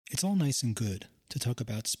It's all nice and good to talk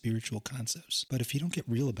about spiritual concepts, but if you don't get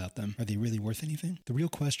real about them, are they really worth anything? The real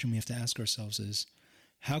question we have to ask ourselves is,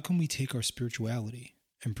 how can we take our spirituality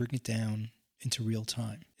and bring it down into real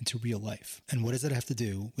time, into real life? And what does that have to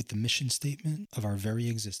do with the mission statement of our very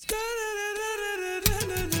existence?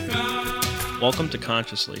 Welcome to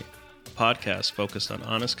Consciously, a podcast focused on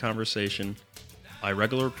honest conversation by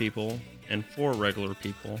regular people and for regular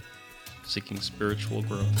people seeking spiritual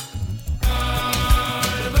growth.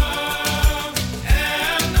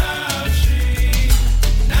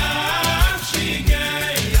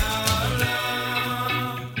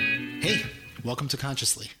 Hey, welcome to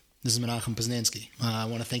Consciously. This is Menachem Poznansky. I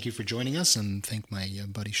want to thank you for joining us and thank my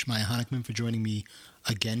buddy Shmaya Honickman for joining me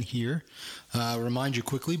again here. Remind you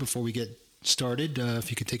quickly before we get started, if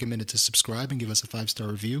you could take a minute to subscribe and give us a 5-star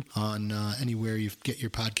review on anywhere you get your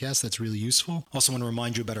podcast, that's really useful. Also want to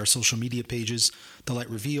remind you about our social media pages, The Light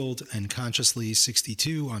Revealed and Consciously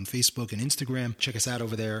 62 on Facebook and Instagram. Check us out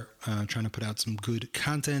over there, trying to put out some good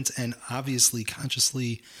content, and obviously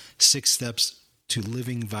Consciously 6 Steps to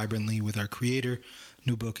Living Vibrantly with Our Creator,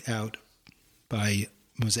 new book out by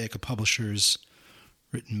Mosaica Publishers,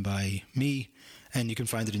 written by me. And you can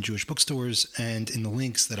find it in Jewish bookstores and in the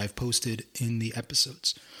links that I've posted in the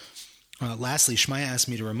episodes. Lastly, Shmaya asked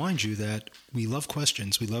me to remind you that we love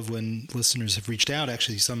questions. We love when listeners have reached out.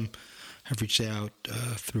 Actually, some have reached out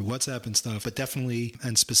through WhatsApp and stuff, but definitely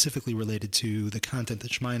and specifically related to the content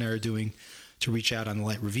that Shmaya and I are doing, to reach out on The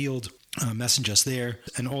Light Revealed. Message us there.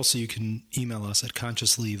 And also you can email us at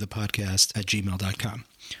consciouslythepodcast@gmail.com.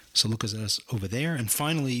 So look at us over there. And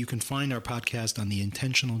finally, you can find our podcast on the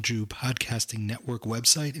Intentional Jew Podcasting Network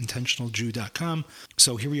website, intentionaljew.com.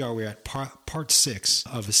 So here we are. We're at part 6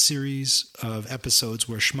 of a series of episodes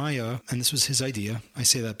where Shmaya, and this was his idea. I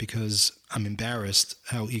say that because I'm embarrassed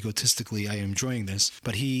how egotistically I am enjoying this.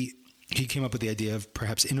 But he came up with the idea of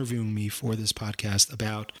perhaps interviewing me for this podcast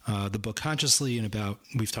about the book Consciously, and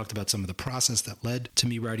we've talked about some of the process that led to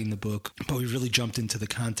me writing the book, but we really jumped into the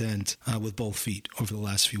content with both feet over the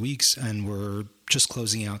last few weeks, and we're just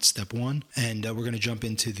closing out step 1, and we're going to jump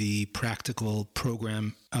into the practical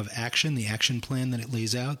program of action, the action plan that it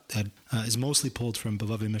lays out, that is mostly pulled from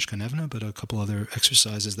Bavavi Mishkan Evna, but a couple other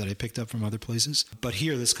exercises that I picked up from other places. But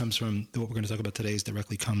here, this comes from, what we're going to talk about today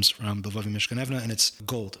directly comes from Bavavi Mishkan Evna, and it's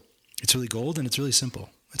gold. It's really gold, and it's really simple.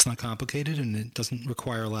 It's not complicated, and it doesn't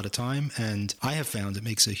require a lot of time, and I have found it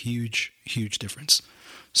makes a huge, huge difference.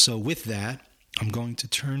 So with that, I'm going to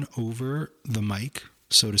turn over the mic,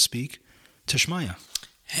 so to speak, to Shmaya.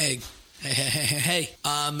 Hey.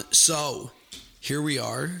 So here we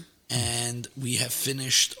are, and we have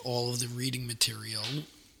finished all of the reading material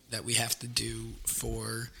that we have to do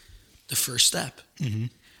for the first step. Mm-hmm.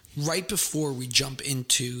 Right before we jump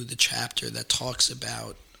into the chapter that talks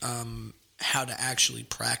about how to actually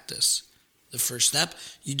practice the first step,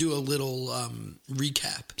 you do a little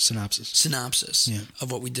synopsis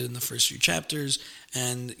of what we did in the first few chapters,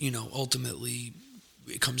 and ultimately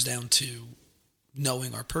it comes down to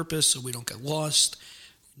knowing our purpose so we don't get lost,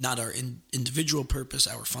 not our individual purpose,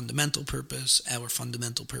 our fundamental purpose. Our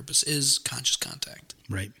fundamental purpose is conscious contact.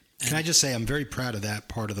 Right. Can I just say I'm very proud of that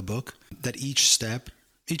part of the book, that each step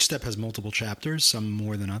has multiple chapters, some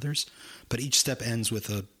more than others, but each step ends with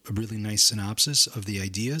a really nice synopsis of the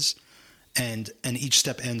ideas, and each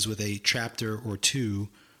step ends with a chapter or two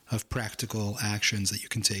of practical actions that you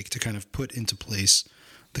can take to kind of put into place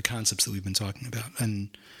the concepts that we've been talking about.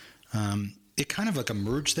 And it kind of like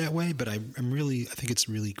emerged that way, but I think it's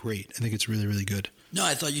really great. I think it's really, really good. No,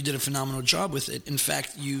 I thought you did a phenomenal job with it. In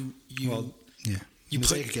fact, Mosaica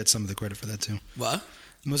gets some of the credit for that too. What?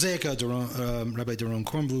 Mosaica, Rabbi Doron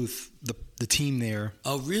Kornbluth, the team there.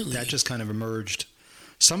 Oh, really? That just kind of emerged.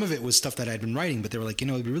 Some of it was stuff that I'd been writing, but they were like,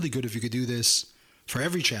 it'd be really good if you could do this for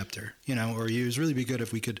every chapter, or it was really be good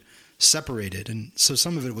if we could separate it. And so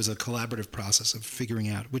some of it was a collaborative process of figuring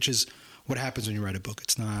out, which is what happens when you write a book.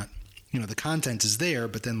 It's not, the content is there,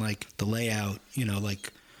 but then like the layout,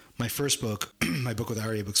 like my first book, my book with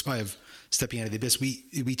Aryeh Bookspy of Stepping Out of the Abyss,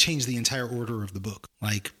 we changed the entire order of the book,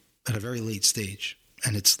 like at a very late stage.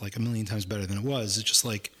 And it's like a million times better than it was. It's just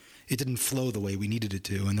like it didn't flow the way we needed it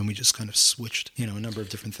to, and then we just kind of switched, a number of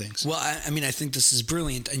different things. Well, I think this is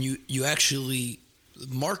brilliant, and you actually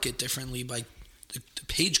mark it differently by the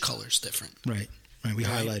page color's different. Right. We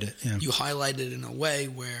highlight it. Yeah. You highlight it in a way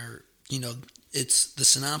where it's the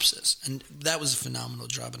synopsis, and that was a phenomenal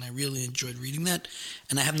job, and I really enjoyed reading that.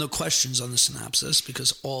 And I have no questions on the synopsis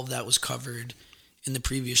because all of that was covered in the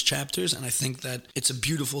previous chapters, and I think that it's a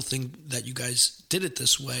beautiful thing that you guys did it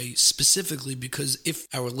this way, specifically because if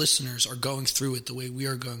our listeners are going through it the way we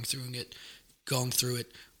are going through it,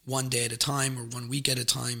 one day at a time or 1 week at a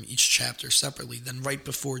time, each chapter separately. Then right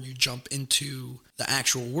before you jump into the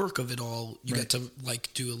actual work of it all, you get to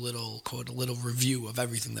like do a little review of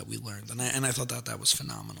everything that we learned. And I thought that was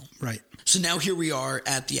phenomenal. Right. So now here we are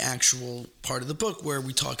at the actual part of the book where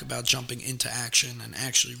we talk about jumping into action and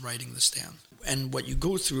actually writing this down. And what you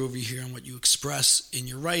go through over here and what you express in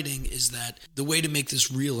your writing is that the way to make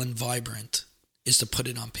this real and vibrant is to put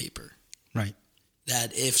it on paper. Right.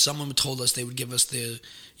 That if someone told us they would give us the,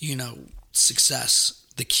 success,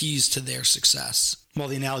 the keys to their success. Well,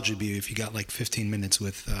 the analogy would be if you got like 15 minutes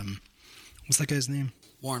with, what's that guy's name?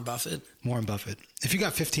 Warren Buffett. Warren Buffett. If you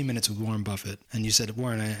got 15 minutes with Warren Buffett and you said,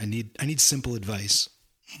 Warren, I need simple advice.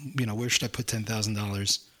 Where should I put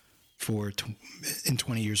 $10,000 in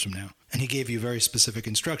 20 years from now? And he gave you very specific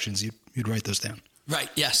instructions. You'd write those down. Right.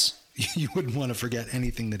 Yes. You wouldn't want to forget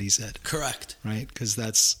anything that he said. Correct. Right? Because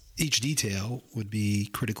each detail would be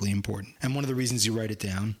critically important. And one of the reasons you write it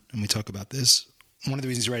down, and we talk about this, one of the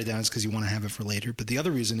reasons you write it down is because you want to have it for later. But the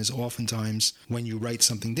other reason is oftentimes when you write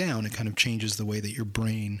something down, it kind of changes the way that your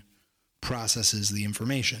brain processes the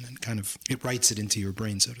information and kind of it writes it into your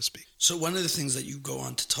brain, so to speak. So one of the things that you go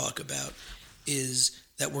on to talk about is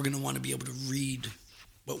that we're going to want to be able to read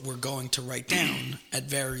what we're going to write down at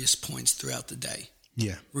various points throughout the day.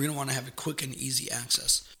 Yeah. We're going to want to have a quick and easy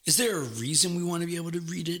access. Is there a reason we want to be able to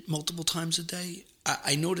read it multiple times a day?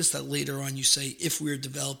 I noticed that later on you say if we're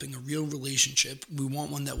developing a real relationship, we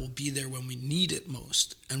want one that will be there when we need it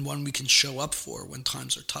most and one we can show up for when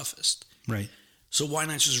times are toughest. Right. So why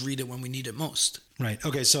not just read it when we need it most? Right.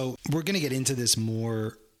 Okay, so we're going to get into this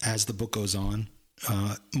more as the book goes on,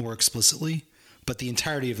 more explicitly. But the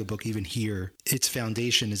entirety of the book, even here, its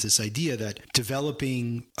foundation is this idea that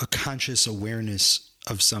developing a conscious awareness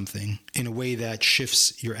of something in a way that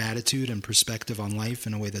shifts your attitude and perspective on life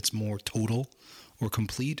in a way that's more total or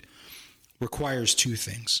complete requires two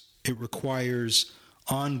things. It requires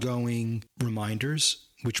ongoing reminders,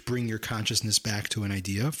 which bring your consciousness back to an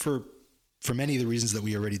idea for many of the reasons that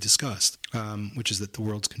we already discussed, which is that the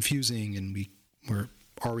world's confusing and we're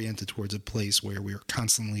oriented towards a place where we are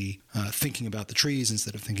constantly thinking about the trees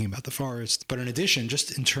instead of thinking about the forest. But in addition,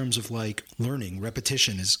 just in terms of like learning,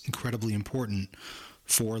 repetition is incredibly important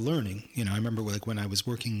for learning. I remember like when I was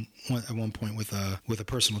working at one point with a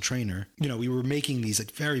personal trainer, we were making these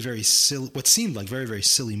like very, very silly, what seemed like very, very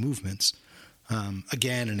silly movements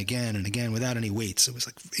again and again and again without any weights. It was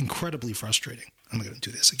like incredibly frustrating. I'm going to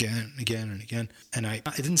do this again and again and again. And it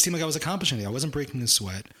didn't seem like I was accomplishing anything. I wasn't breaking a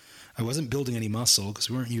sweat. I wasn't building any muscle because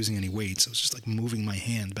we weren't using any weights. It was just like moving my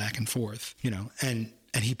hand back and forth, and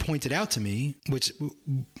he pointed out to me, which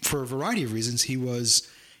for a variety of reasons, he was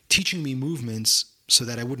teaching me movements so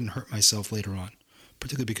that I wouldn't hurt myself later on,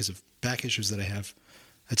 particularly because of back issues that I have,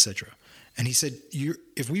 etc. And he said,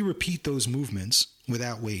 if we repeat those movements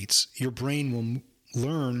without weights, your brain will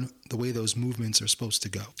learn the way those movements are supposed to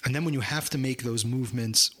go. And then when you have to make those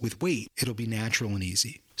movements with weight, it'll be natural and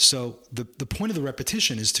easy. So the point of the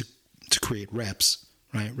repetition is to create reps,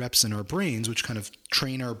 right? Reps in our brains, which kind of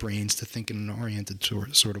train our brains to think in an oriented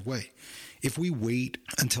sort of way. If we wait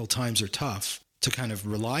until times are tough to kind of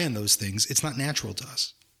rely on those things, it's not natural to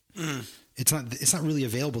us. It's not really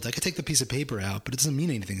available. I could take the piece of paper out, but it doesn't mean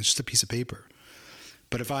anything. It's just a piece of paper.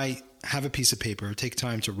 But if I have a piece of paper, take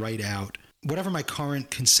time to write out whatever my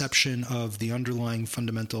current conception of the underlying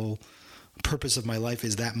fundamental purpose of my life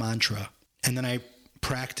is, that mantra, and then I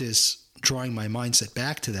practice drawing my mindset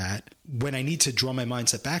back to that. When I need to draw my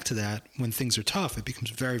mindset back to that, when things are tough, it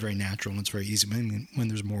becomes very, very natural and it's very easy when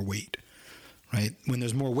there's more weight, right? When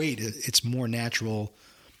there's more weight, it's more natural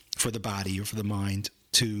for the body or for the mind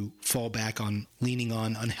to fall back on leaning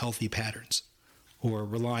on unhealthy patterns or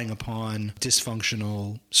relying upon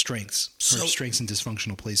dysfunctional strengths or strengths in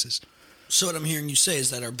dysfunctional places. So what I'm hearing you say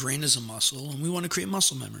is that our brain is a muscle and we want to create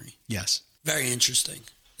muscle memory. Yes. Very interesting.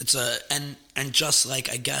 It's and just like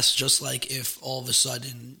if all of a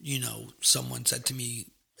sudden, someone said to me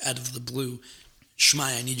out of the blue,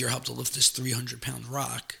 Shmai, I need your help to lift this 300-pound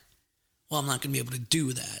rock. Well, I'm not going to be able to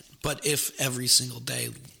do that. But if every single day,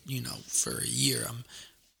 for a year, I'm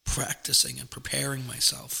practicing and preparing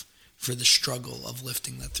myself for the struggle of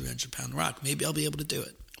lifting that 300-pound rock, maybe I'll be able to do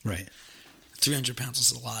it. Right. 300 pounds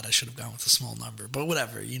is a lot. I should have gone with a small number, but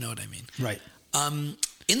whatever, you know what I mean. Right.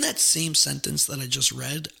 In that same sentence that I just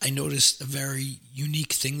read, I noticed a very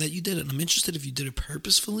unique thing that you did, and I'm interested if you did it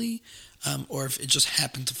purposefully or if it just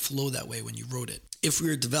happened to flow that way when you wrote it. If we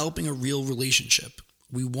are developing a real relationship,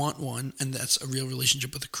 we want one, and that's a real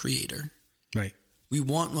relationship with the Creator. Right. We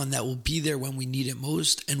want one that will be there when we need it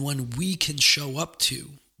most and when we can show up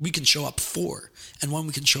to we can show up for, and one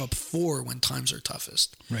we can show up for when times are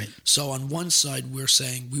toughest. Right. So on one side, we're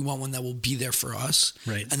saying we want one that will be there for us.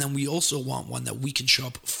 Right. And then we also want one that we can show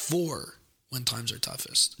up for when times are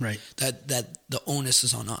toughest. Right. That the onus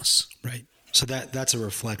is on us. Right. So that's a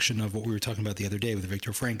reflection of what we were talking about the other day with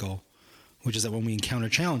Viktor Frankl, which is that when we encounter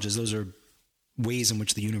challenges, those are ways in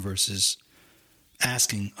which the universe is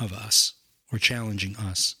asking of us or challenging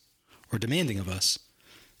us or demanding of us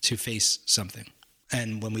to face something.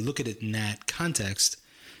 And when we look at it in that context,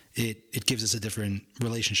 it gives us a different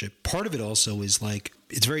relationship. Part of it also is like,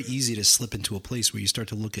 it's very easy to slip into a place where you start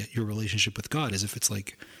to look at your relationship with God as if it's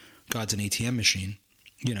like God's an ATM machine,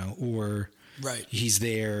 or Right. he's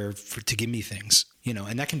there to give me things,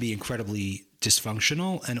 and that can be incredibly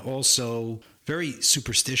dysfunctional and also very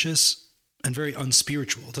superstitious and very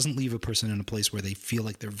unspiritual. It doesn't leave a person in a place where they feel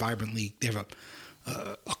like they have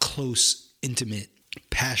a close, intimate,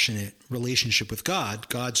 passionate relationship with God.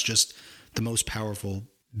 God's just the most powerful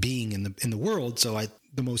being in the world, so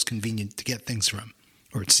the most convenient to get things from,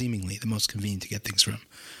 or it's seemingly the most convenient to get things from.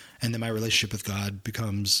 And then my relationship with God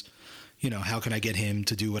becomes, how can I get him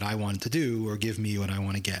to do what I want to do or give me what I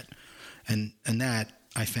want to get? And that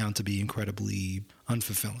I found to be incredibly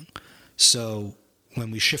unfulfilling. So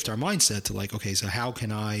when we shift our mindset to like, okay, so how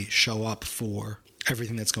can I show up for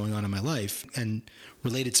everything that's going on in my life, and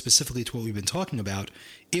related specifically to what we've been talking about,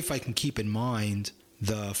 if I can keep in mind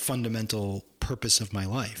the fundamental purpose of my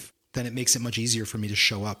life, then it makes it much easier for me to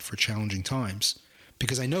show up for challenging times,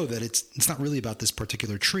 because I know that it's not really about this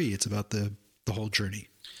particular tree, it's about the whole journey.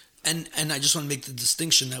 And I just want to make the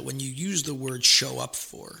distinction that when you use the word show up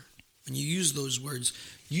for, when you use those words,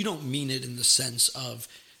 you don't mean it in the sense of,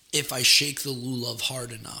 if I shake the lulav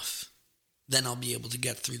hard enough, then I'll be able to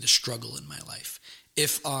get through the struggle in my life.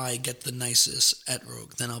 If I get the nicest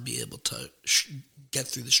etrog, then I'll be able to get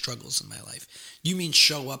through the struggles in my life. You mean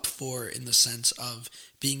show up for in the sense of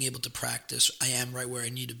being able to practice, I am right where I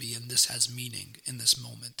need to be, and this has meaning in this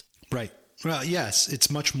moment. Right. Well, yes, it's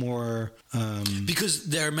much more... Because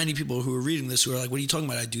there are many people who are reading this who are like, what are you talking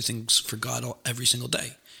about? I do things for God every single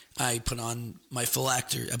day. I put on my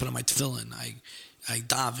phylactery, I put on my tefillin, I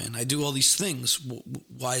daven, I do all these things.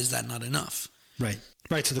 Why is that not enough? Right.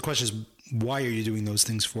 Right. So the question is, why are you doing those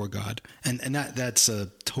things for God? And that's a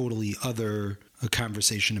totally other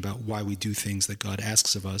conversation about why we do things that God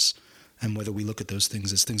asks of us, and whether we look at those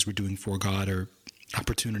things as things we're doing for God or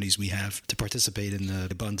opportunities we have to participate in the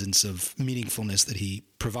abundance of meaningfulness that he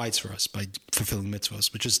provides for us by fulfilling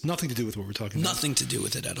mitzvahs, which has nothing to do with what we're talking about. Nothing to do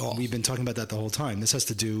with it at all. We've been talking about that the whole time. This has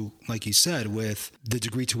to do, like you said, with the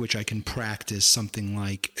degree to which I can practice something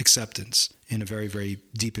like acceptance in a very, very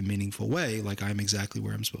deep and meaningful way, like I'm exactly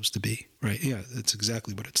where I'm supposed to be, right? Yeah, that's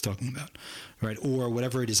exactly what it's talking about, right? Or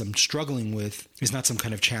whatever it is I'm struggling with is not some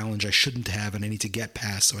kind of challenge I shouldn't have and I need to get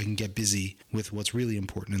past so I can get busy with what's really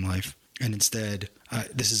important in life. And instead,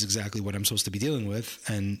 this is exactly what I'm supposed to be dealing with.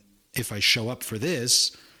 And if I show up for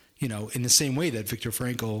this, in the same way that Viktor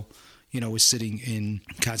Frankl, was sitting in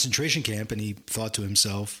concentration camp and he thought to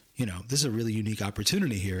himself, this is a really unique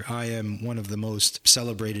opportunity here. I am one of the most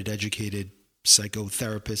celebrated, educated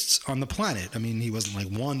psychotherapists on the planet. I mean, he wasn't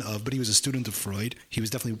like one of, but he was a student of Freud. He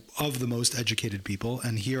was definitely of the most educated people.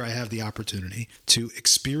 And here I have the opportunity to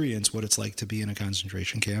experience what it's like to be in a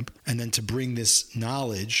concentration camp, and then to bring this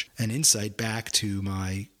knowledge and insight back to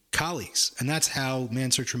my colleagues. And that's how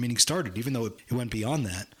Man's Search for Meaning started, even though it went beyond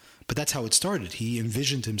that. But that's how it started. He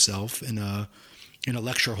envisioned himself in a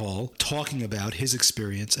lecture hall talking about his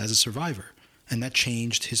experience as a survivor. And that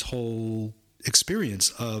changed his whole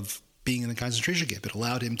experience of being in the concentration camp. It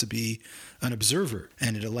allowed him to be an observer,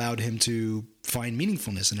 and it allowed him to find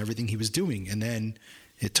meaningfulness in everything he was doing. And then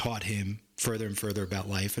it taught him further and further about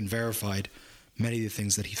life and verified many of the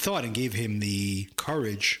things that he thought, and gave him the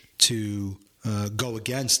courage to go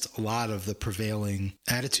against a lot of the prevailing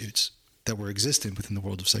attitudes that were existent within the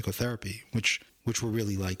world of psychotherapy, which were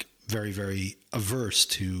really like very, very averse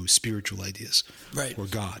to spiritual ideas, right, or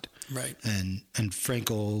God. Right. And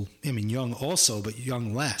Frankl, Jung also, but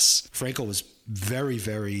Jung less. Frankl was very,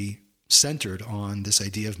 very centered on this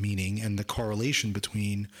idea of meaning and the correlation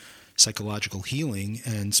between psychological healing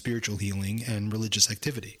and spiritual healing and religious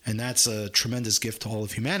activity. And that's a tremendous gift to all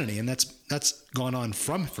of humanity. And that's gone on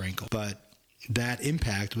from Frankl. But that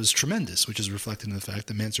impact was tremendous, which is reflected in the fact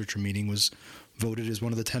that Man's Search for Meaning was voted as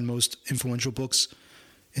one of the 10 most influential books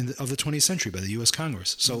of the 20th century by the U.S.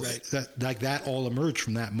 Congress. So right. that all emerged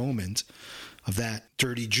from that moment of that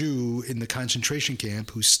dirty Jew in the concentration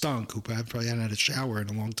camp who stunk, who probably hadn't had a shower in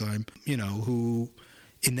a long time, who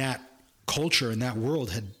in that culture, in that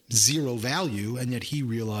world, had zero value, and yet he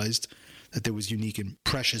realized that there was unique and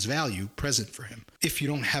precious value present for him. If you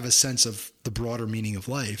don't have a sense of the broader meaning of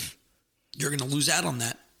life, you're going to lose out on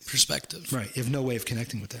that perspective. Right. You have no way of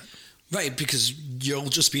connecting with that. Right, because you'll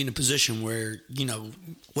just be in a position where,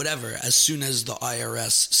 whatever, as soon as the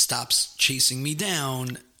IRS stops chasing me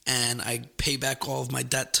down and I pay back all of my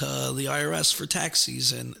debt to the IRS for tax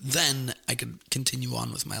season, then I could continue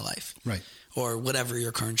on with my life. Right. Or whatever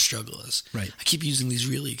your current struggle is. Right. I keep using these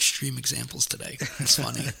really extreme examples today. It's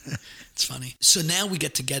funny. It's funny. So now we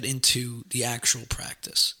get into the actual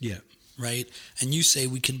practice. Yeah. Right? And you say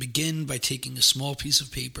we can begin by taking a small piece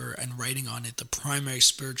of paper and writing on it the primary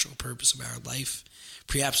spiritual purpose of our life.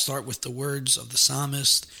 Perhaps start with the words of the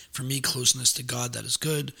psalmist, "For me, closeness to God that is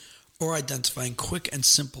good," or identifying quick and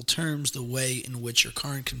simple terms the way in which your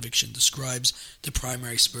current conviction describes the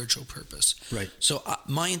primary spiritual purpose. Right. So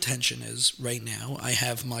my intention is, right now, I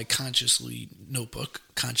have my Consciously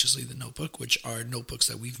the Notebook, which are notebooks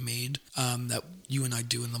that we've made that you and I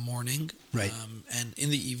do in the morning. Right. And in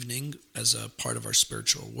the evening as a part of our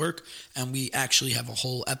spiritual work. And we actually have a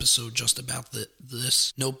whole episode just about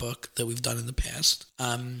this notebook that we've done in the past.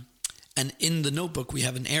 And in the notebook, we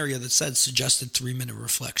have an area that says suggested 3-minute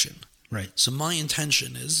reflection. Right. So my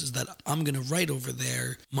intention is that I'm going to write over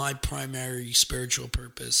there, my primary spiritual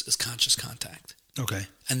purpose is conscious contact. Okay.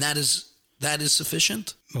 And that is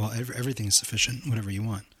sufficient? Well, everything is sufficient, whatever you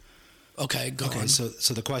want. Okay, go on. So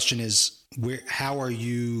the question is, how are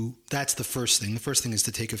you, that's the first thing. The first thing is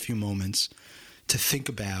to take a few moments to think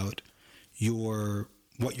about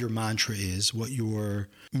what your mantra is, what your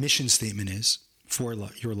mission statement is for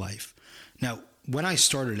your life. Now, when I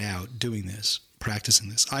started out doing this, practicing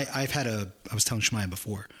this, I was telling Shmaya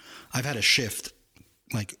before, I've had a shift,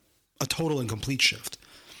 like a total and complete shift,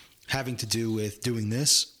 having to do with doing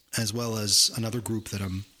this as well as another group that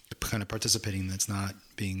I'm kind of participating in that's not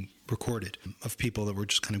being recorded, of people that were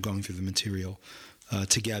just kind of going through the material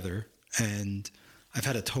together. And I've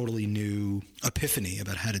had a totally new epiphany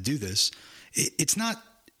about how to do this. It's not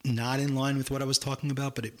in line with what I was talking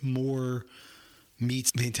about, but it more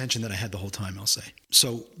meets the intention that I had the whole time, I'll say.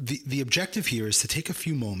 So the objective here is to take a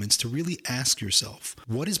few moments to really ask yourself,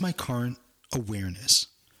 what is my current awareness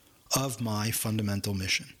of my fundamental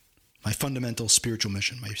mission, my fundamental spiritual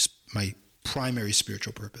mission, my primary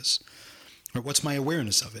spiritual purpose? Or what's my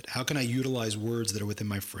awareness of it? How can I utilize words that are within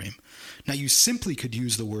my frame? Now, you simply could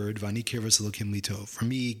use the word Vani Kirvas Elokim Litov. For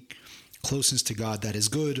me, closeness to God that is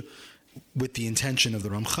good, with the intention of the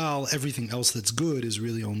Ramchal. Everything else that's good is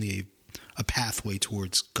really only a pathway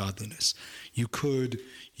towards godliness. You could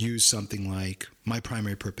use something like, my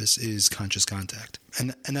primary purpose is conscious contact.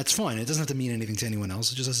 And that's fine. It doesn't have to mean anything to anyone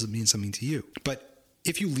else. It just has to mean something to you. But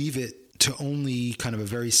if you leave it to only kind of a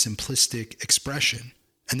very simplistic expression,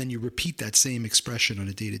 and then you repeat that same expression on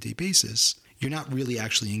a day-to-day basis, you're not really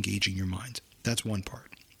actually engaging your mind. That's one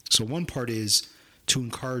part. So one part is to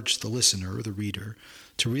encourage the listener or the reader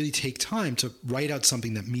to really take time to write out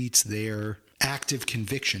something that meets their active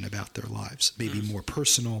conviction about their lives, maybe more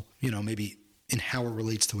personal, maybe in how it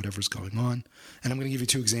relates to whatever's going on. And I'm going to give you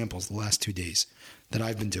 2 examples the last 2 days that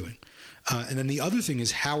I've been doing. And then the other thing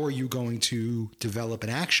is, how are you going to develop an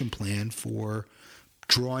action plan for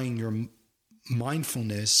drawing your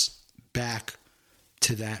mindfulness back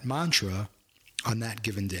to that mantra on that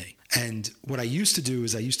given day? And what I used to do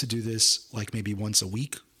is I used to do this like maybe once a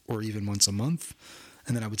week or even once a month.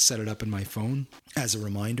 And then I would set it up in my phone as a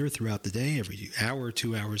reminder throughout the day, every hour,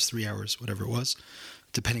 2 hours, 3 hours, whatever it was,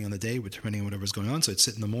 depending on the day, depending on whatever's going on. So I'd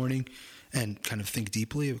sit in the morning and kind of think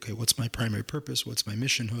deeply, okay, what's my primary purpose? What's my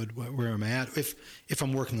missionhood? Where am I at? If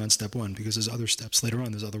I'm working on step 1, because there's other steps later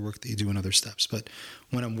on, there's other work that you do in other steps. But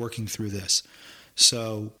when I'm working through this,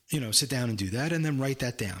 so, sit down and do that and then write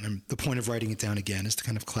that down. And the point of writing it down again is to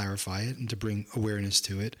kind of clarify it and to bring awareness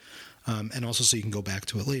to it. And also so you can go back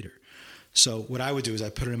to it later. So what I would do is I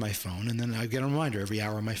put it in my phone, and then I get a reminder every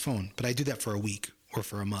hour on my phone. But I do that for a week or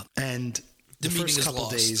for a month. And the first couple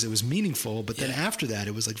days it was meaningful, but then after that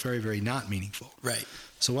it was like very, very not meaningful. Right.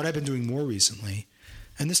 So what I've been doing more recently,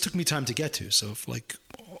 and this took me time to get to. So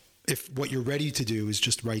if what you're ready to do is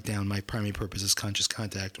just write down, my primary purpose is conscious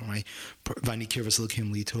contact, or my Vani Kirvas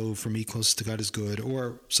Elokim Litov, for me closest to God is good,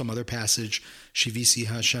 or some other passage, Shivisi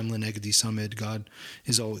Hashem Lenegadi Samid,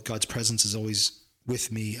 God's presence is always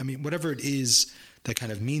with me. I mean, whatever it is that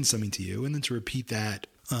kind of means something to you, and then to repeat that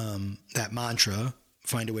mantra,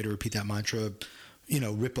 find a way to repeat that mantra,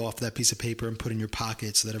 rip off that piece of paper and put in your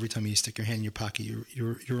pocket so that every time you stick your hand in your pocket,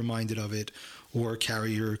 you're reminded of it, or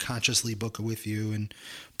carry your Consciously book with you and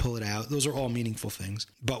pull it out. Those are all meaningful things.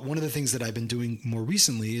 But one of the things that I've been doing more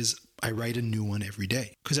recently is I write a new one every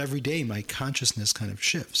day, because every day my consciousness kind of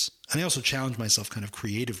shifts. And I also challenge myself kind of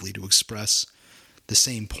creatively to express the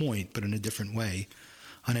same point, but in a different way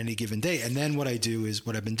on any given day. And then what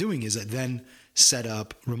I've been doing is I then set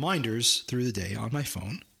up reminders through the day on my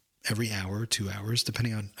phone, every hour, 2 hours,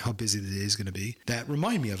 depending on how busy the day is going to be, that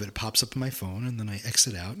remind me of it. It pops up on my phone, and then I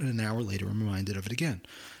exit out, and an hour later I'm reminded of it again.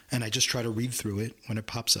 And I just try to read through it when it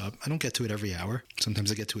pops up. I don't get to it every hour.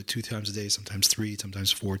 Sometimes I get to it 2 times a day, sometimes 3,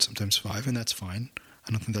 sometimes 4, sometimes 5, and that's fine.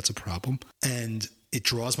 I don't think that's a problem. And it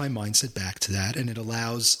draws my mindset back to that, and it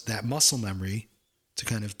allows that muscle memory to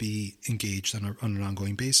kind of be engaged on an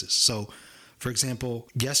ongoing basis. So, for example,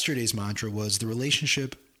 yesterday's mantra was, the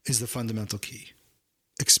relationship is the fundamental key.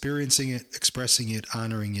 Experiencing it, expressing it,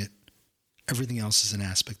 honoring it, everything else is an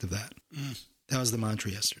aspect of that. That was the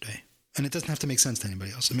mantra yesterday. And it doesn't have to make sense to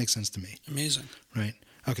anybody else. It makes sense to me. Amazing. Right?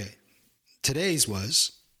 Okay. Today's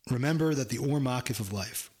was, remember that the Or Makif of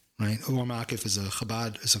life, right? Or Makif is a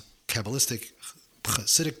Kabbalistic,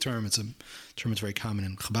 Hasidic term. It's a term that's very common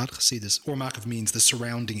in Chabad Hasidus. Or Makif means the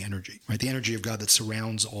surrounding energy, right? The energy of God that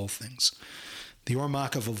surrounds all things. The Or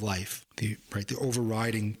Makif of life, the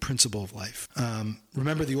overriding principle of life.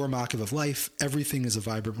 Remember the Or Makif of life, everything is a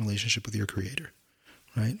vibrant relationship with your Creator,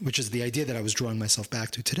 right? Which is the idea that I was drawing myself back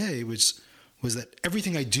to today, was that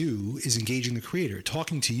everything I do is engaging the Creator.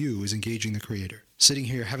 Talking to you is engaging the Creator. Sitting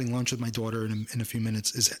here, having lunch with my daughter in a few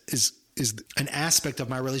minutes is an aspect of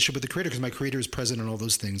my relationship with the Creator, because my Creator is present in all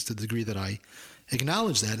those things to the degree that I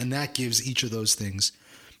acknowledge that, and that gives each of those things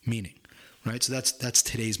meaning, right? So that's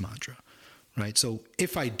today's mantra. Right. So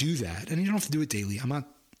if I do that, and you don't have to do it daily, I'm not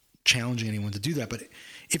challenging anyone to do that, but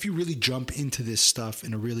if you really jump into this stuff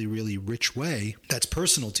in a really, really rich way that's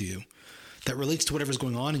personal to you, that relates to whatever's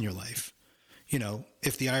going on in your life,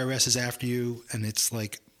 if the IRS is after you and it's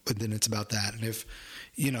like, but then it's about that. And if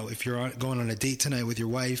you're going on a date tonight with your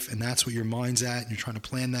wife and that's what your mind's at and you're trying to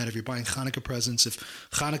plan that, if you're buying Hanukkah presents, if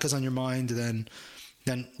Hanukkah's on your mind, then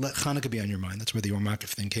let Hanukkah be on your mind. That's where the Or Makif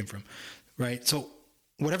thing came from. Right. So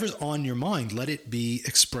whatever's on your mind, let it be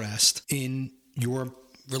expressed in your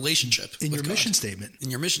relationship, in your God. mission statement.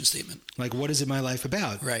 In your mission statement. Like, what is it my life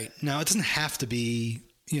about? Right. Now, it doesn't have to be,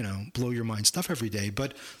 blow your mind stuff every day,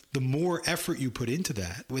 but the more effort you put into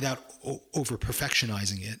that without over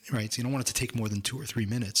perfectionizing it, right? So you don't want it to take more than 2 or 3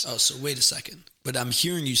 minutes. Oh, so wait a second. What I'm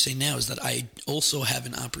hearing you say now is that I also have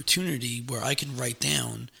an opportunity where I can write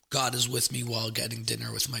down, God is with me while getting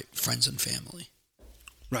dinner with my friends and family.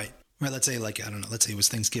 Right. Right. Let's say let's say it was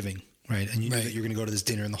Thanksgiving, right? And you know that you're going to go to this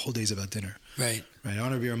dinner and the whole day's about dinner. Right. Right. I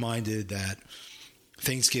want to be reminded that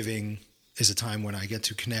Thanksgiving is a time when I get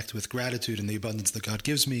to connect with gratitude and the abundance that God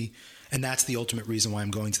gives me. And that's the ultimate reason why I'm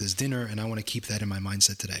going to this dinner. And I want to keep that in my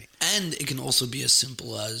mindset today. And it can also be as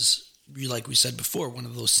simple as, like we said before, one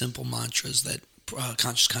of those simple mantras that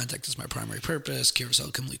conscious contact is my primary purpose, Carousel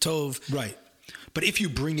Kimli Tov. Right. But if you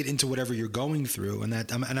bring it into whatever you're going through, and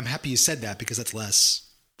I'm happy you said that, because that's less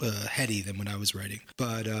heady than when I was writing,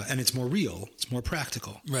 but and it's more real, it's more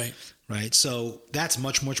practical, right. So that's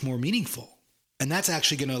much more meaningful, and that's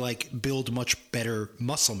actually going to build much better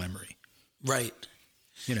muscle memory, right?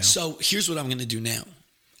 So here's what I'm going to do now.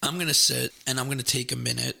 I'm going to sit and I'm going to take a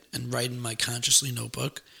minute and write in my Consciously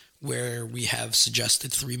notebook where we have suggested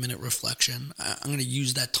 3-minute reflection. I'm going to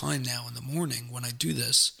use that time now in the morning when I do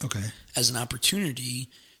this, as an opportunity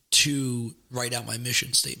to write out my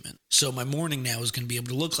mission statement. So my morning now is going to be able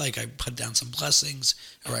to look like I put down some blessings,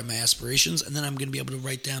 I write my aspirations, and then I'm going to be able to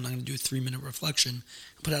write down, I'm going to do a 3-minute reflection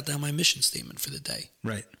and put out down my mission statement for the day.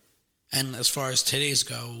 Right. And as far as today's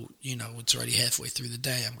go, it's already halfway through the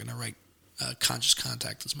day. I'm going to write conscious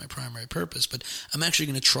contact as my primary purpose, but I'm actually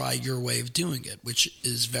going to try your way of doing it, which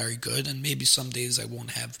is very good. And maybe some days I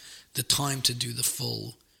won't have the time to do the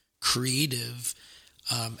full creative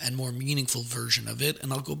and more meaningful version of it.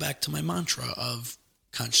 And I'll go back to my mantra of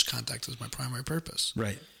conscious contact as my primary purpose.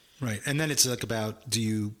 Right. Right. And then it's about, do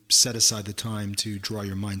you set aside the time to draw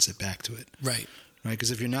your mindset back to it? Right. Right.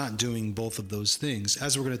 Because if you're not doing both of those things,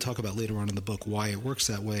 as we're going to talk about later on in the book, why it works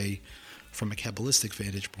that way from a Kabbalistic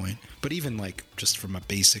vantage point, but even just from a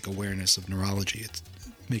basic awareness of neurology, it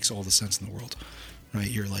makes all the sense in the world. Right,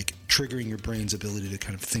 you're triggering your brain's ability to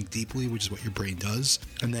kind of think deeply, which is what your brain does,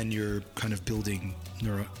 and then you're kind of building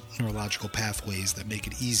neurological pathways that make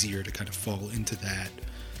it easier to kind of fall into that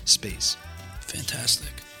space.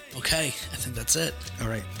 Fantastic. Okay, I think that's it. All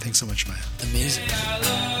right, thanks so much, Maya. Amazing.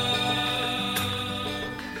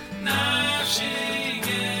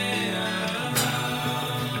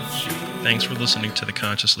 Thanks for listening to the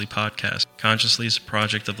Consciously podcast. Consciously is a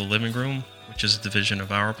project of the Living Room, which is a division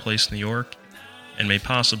of Our Place New York, and made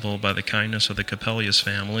possible by the kindness of the Capellius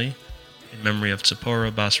family, in memory of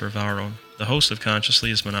Tzipora Basravaron. The host of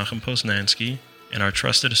Consciously is Menachem Poznansky, and our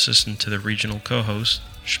trusted assistant to the regional co-host,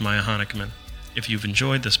 Shmaya Honickman. If you've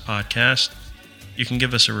enjoyed this podcast, you can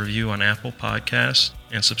give us a review on Apple Podcasts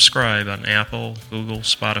and subscribe on Apple, Google,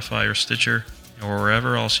 Spotify, or Stitcher, or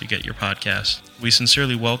wherever else you get your podcasts. We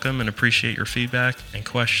sincerely welcome and appreciate your feedback and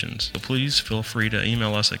questions, so please feel free to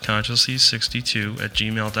email us at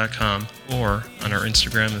consciously62@gmail.com or on our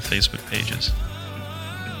Instagram and Facebook pages.